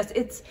teach us,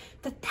 it's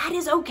that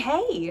is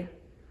okay.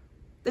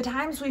 The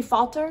times we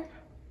falter,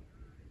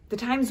 the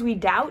times we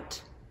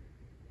doubt,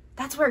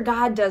 that's where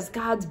God does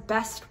God's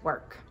best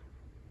work.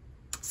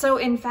 So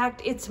in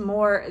fact, it's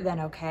more than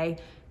okay.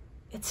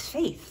 It's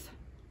faith.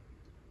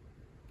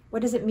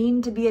 What does it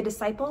mean to be a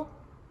disciple?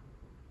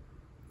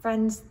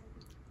 Friends,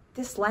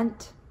 this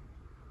Lent,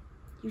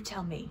 you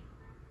tell me.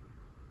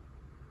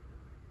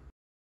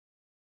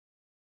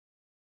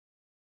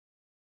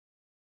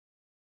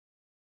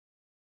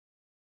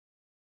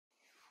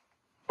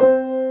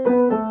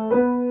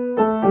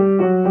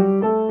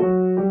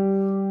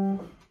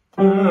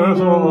 There's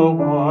a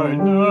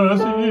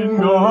wideness in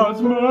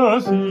God's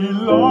mercy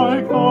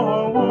like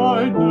the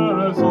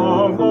wideness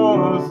of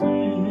the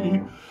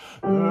sea.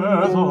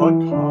 There's a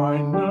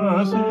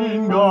kindness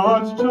in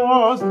God's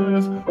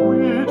justice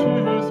which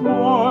is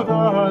more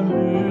than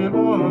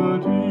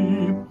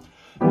liberty.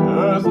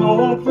 There's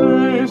no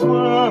place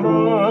where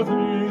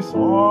earthly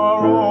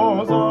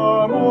sorrows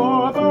are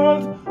more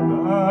felt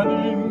than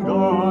in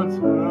God's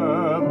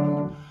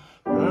heaven.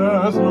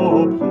 There's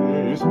no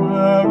place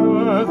where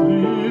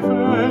earthly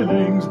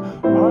failings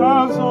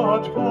have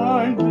such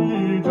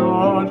kindly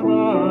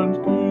judgment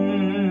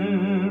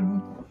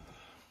given.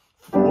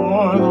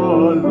 For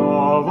the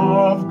love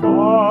of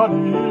God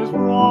is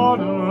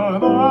broader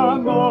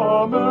than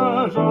the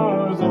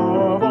measures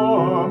of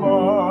our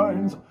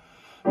minds,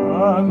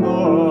 and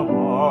the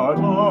heart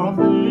of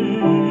the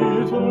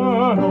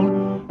Eternal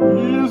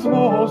is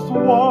most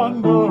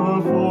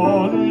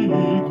wonderfully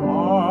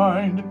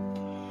kind.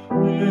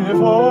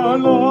 If our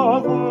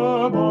love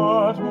were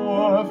but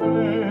more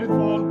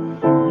faithful,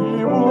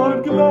 we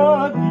would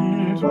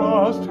gladly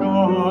trust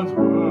God's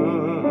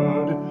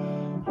word,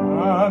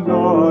 and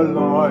our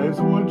lives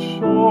would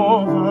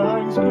show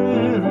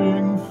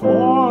thanksgiving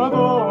for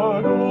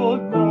the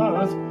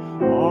goodness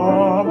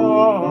of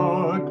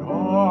our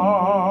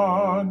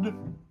God.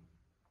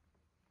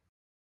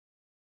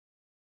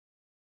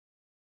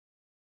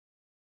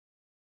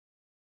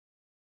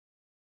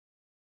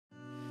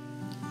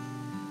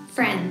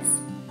 Friends,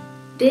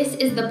 this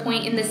is the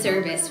point in the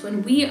service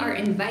when we are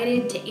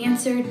invited to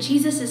answer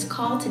Jesus'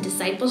 call to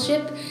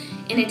discipleship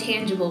in a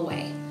tangible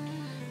way.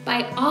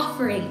 By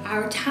offering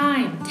our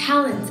time,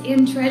 talents,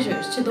 and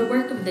treasures to the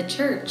work of the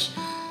church,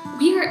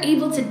 we are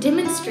able to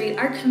demonstrate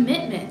our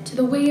commitment to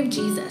the way of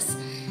Jesus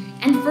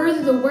and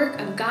further the work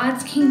of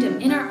God's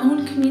kingdom in our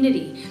own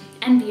community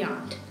and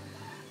beyond.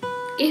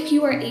 If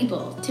you are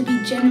able to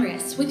be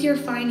generous with your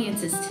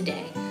finances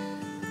today,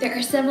 there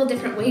are several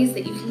different ways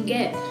that you can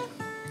give.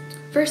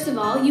 First of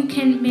all, you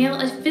can mail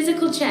a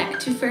physical check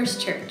to First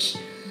Church,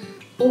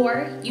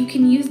 or you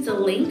can use the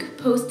link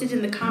posted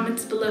in the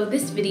comments below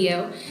this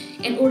video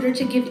in order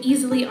to give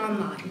easily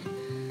online.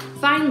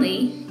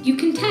 Finally, you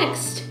can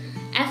text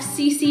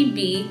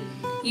FCCBUCC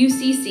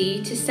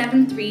to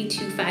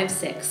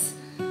 73256.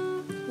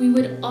 We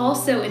would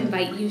also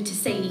invite you to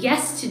say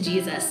yes to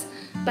Jesus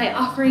by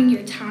offering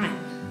your time.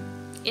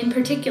 In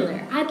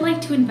particular, I'd like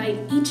to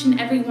invite each and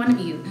every one of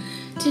you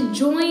to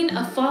join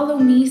a Follow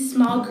Me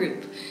small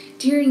group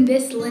during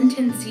this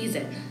Lenten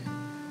season.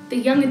 The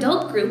young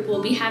adult group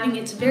will be having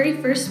its very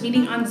first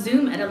meeting on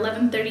Zoom at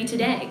 11:30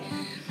 today,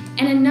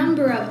 and a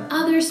number of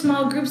other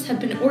small groups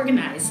have been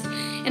organized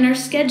and are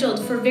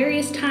scheduled for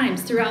various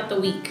times throughout the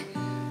week.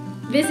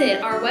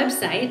 Visit our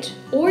website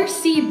or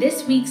see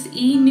this week's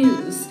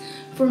e-news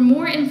for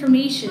more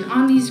information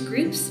on these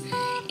groups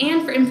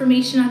and for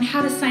information on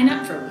how to sign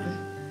up for one.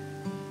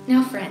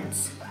 Now,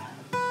 friends,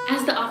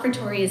 as the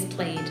offertory is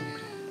played,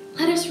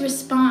 let us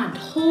respond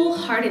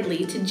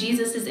wholeheartedly to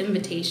Jesus'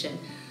 invitation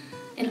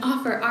and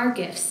offer our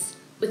gifts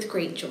with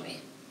great joy.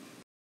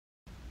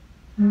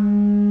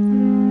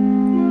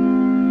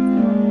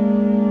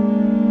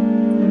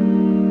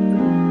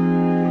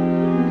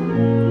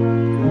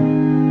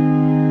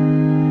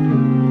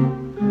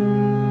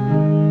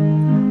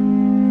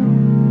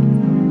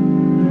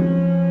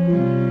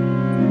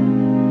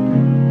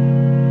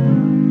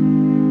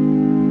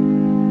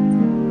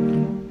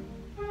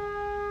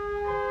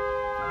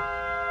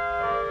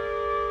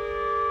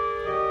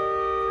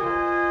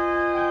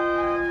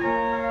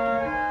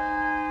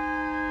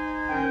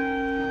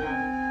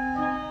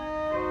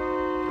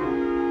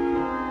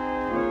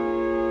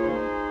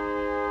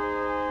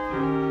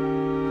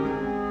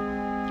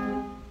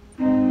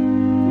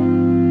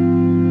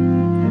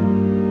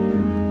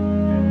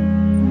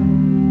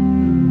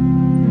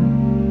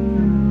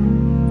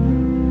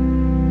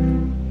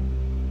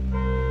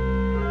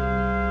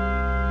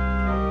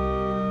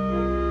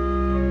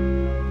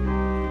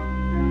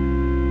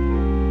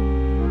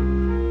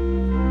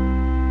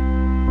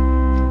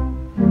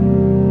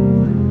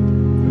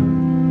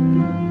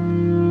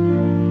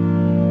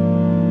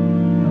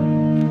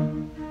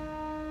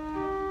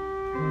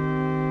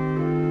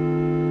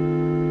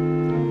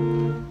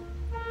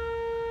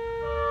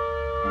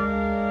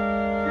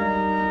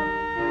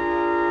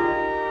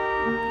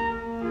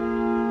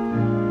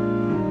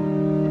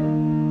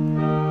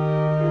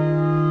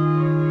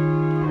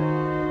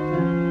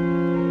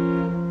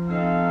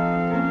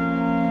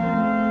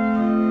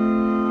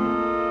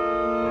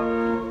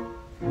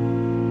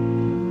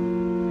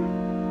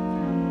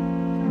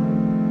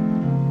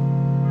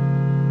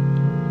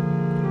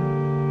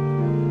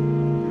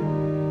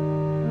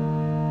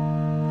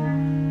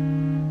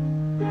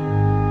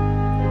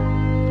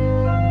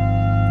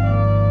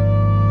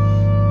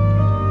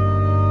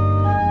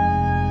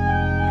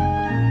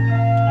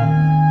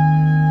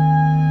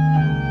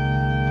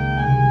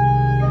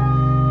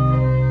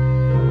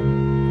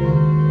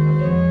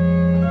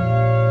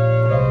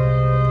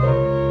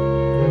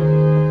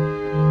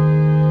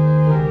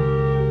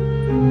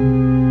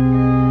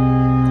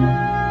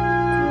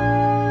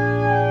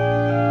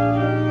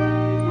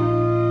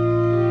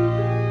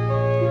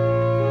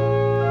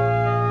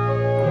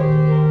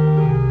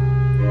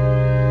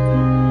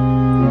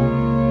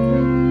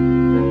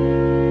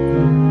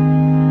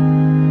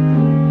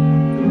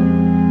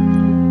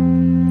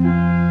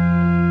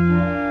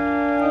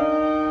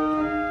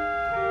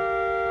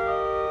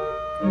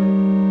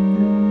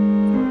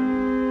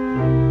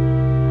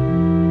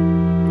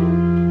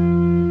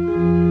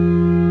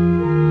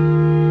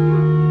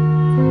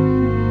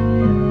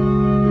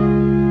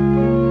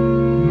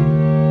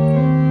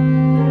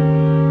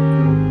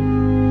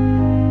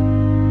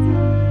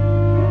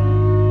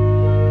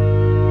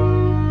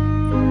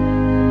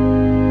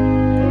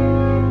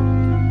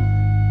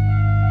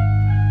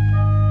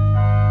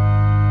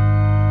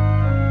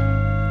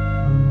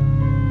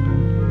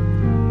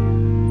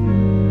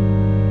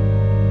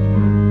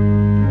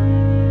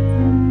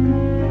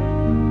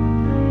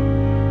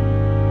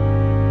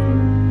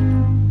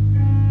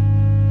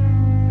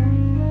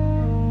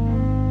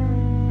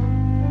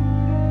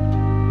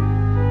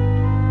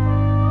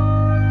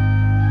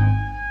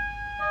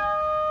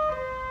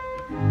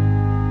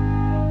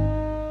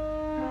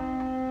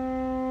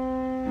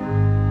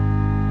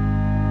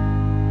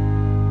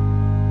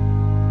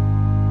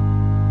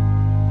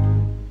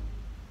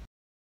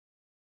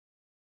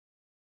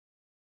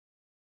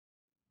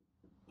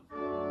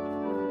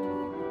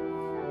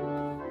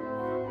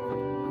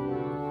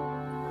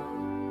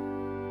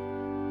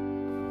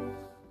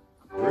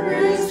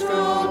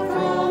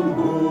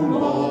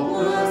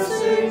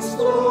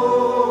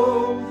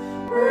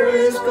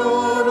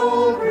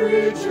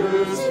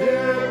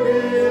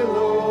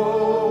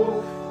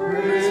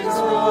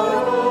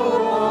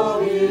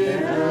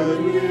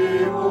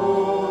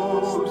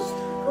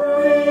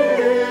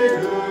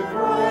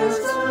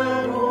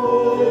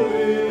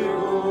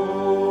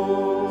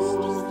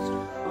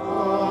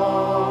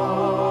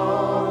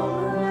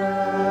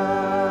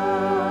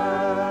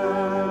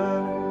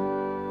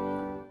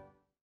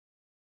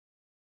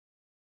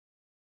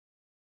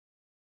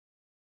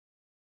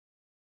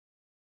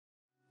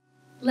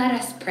 Let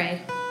us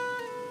pray.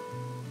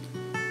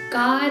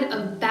 God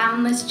of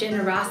boundless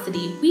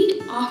generosity,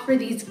 we offer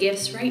these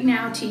gifts right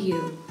now to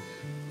you,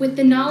 with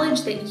the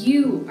knowledge that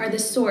you are the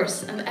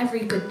source of every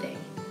good thing.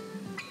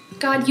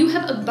 God, you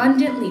have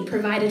abundantly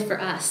provided for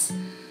us,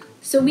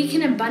 so we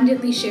can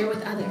abundantly share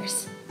with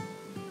others.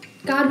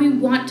 God, we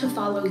want to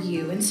follow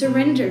you and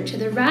surrender to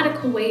the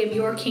radical way of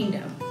your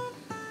kingdom.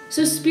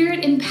 So,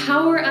 Spirit,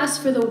 empower us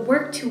for the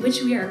work to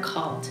which we are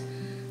called,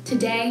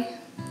 today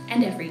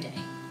and every day.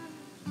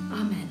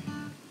 Amen.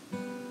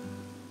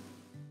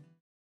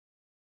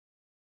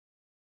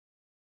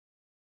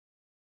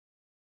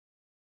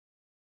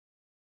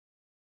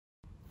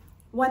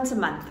 Once a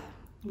month,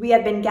 we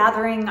have been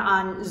gathering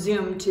on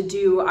Zoom to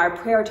do our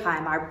prayer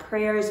time, our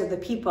prayers of the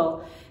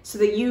people, so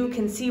that you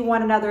can see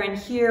one another and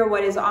hear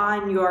what is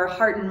on your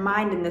heart and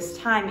mind in this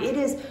time. It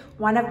is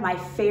one of my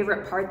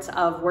favorite parts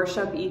of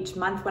worship each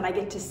month, when I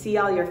get to see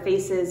all your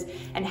faces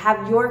and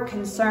have your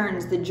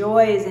concerns, the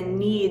joys and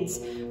needs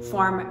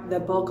form the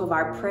bulk of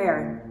our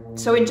prayer.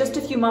 So in just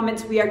a few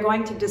moments, we are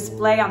going to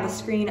display on the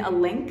screen a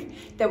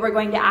link that we're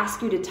going to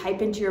ask you to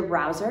type into your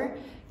browser.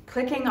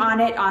 Clicking on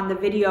it on the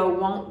video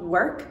won't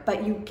work,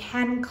 but you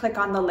can click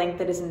on the link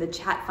that is in the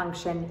chat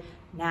function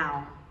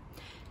now.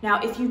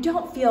 Now, if you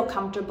don't feel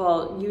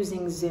comfortable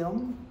using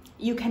Zoom,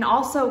 you can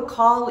also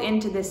call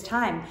into this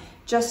time.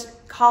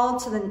 Just call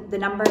to the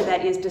number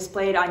that is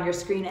displayed on your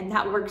screen, and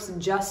that works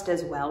just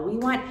as well. We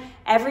want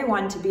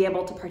everyone to be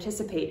able to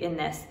participate in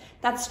this.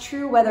 That's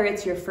true whether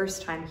it's your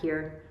first time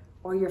here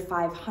or your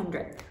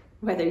 500th,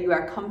 whether you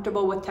are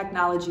comfortable with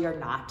technology or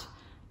not,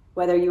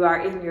 whether you are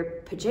in your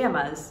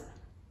pajamas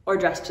or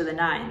dressed to the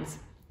nines.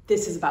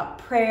 This is about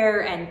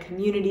prayer and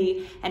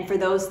community, and for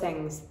those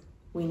things,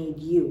 we need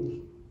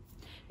you.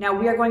 Now,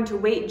 we are going to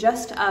wait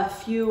just a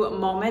few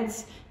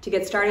moments to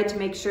get started to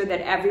make sure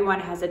that everyone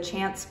has a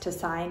chance to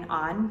sign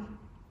on.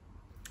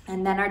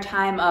 And then our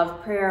time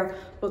of prayer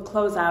will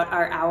close out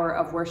our hour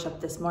of worship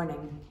this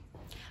morning.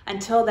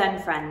 Until then,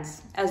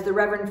 friends, as the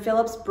Reverend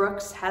Phillips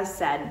Brooks has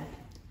said,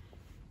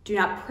 do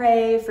not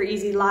pray for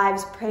easy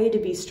lives, pray to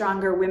be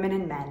stronger women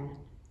and men.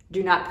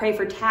 Do not pray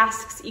for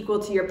tasks equal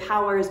to your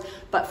powers,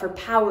 but for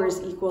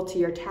powers equal to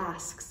your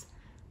tasks.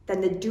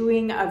 Then the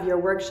doing of your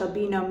work shall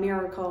be no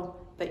miracle,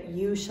 but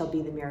you shall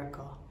be the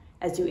miracle,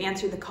 as you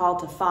answer the call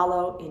to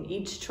follow in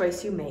each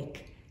choice you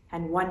make,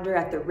 and wonder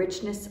at the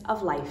richness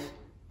of life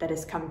that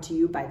has come to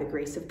you by the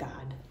grace of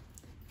God.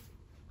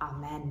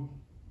 Amen.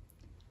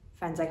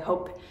 Friends, I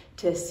hope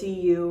to see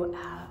you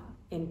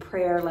in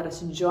prayer. Let us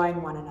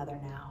join one another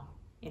now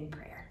in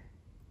prayer.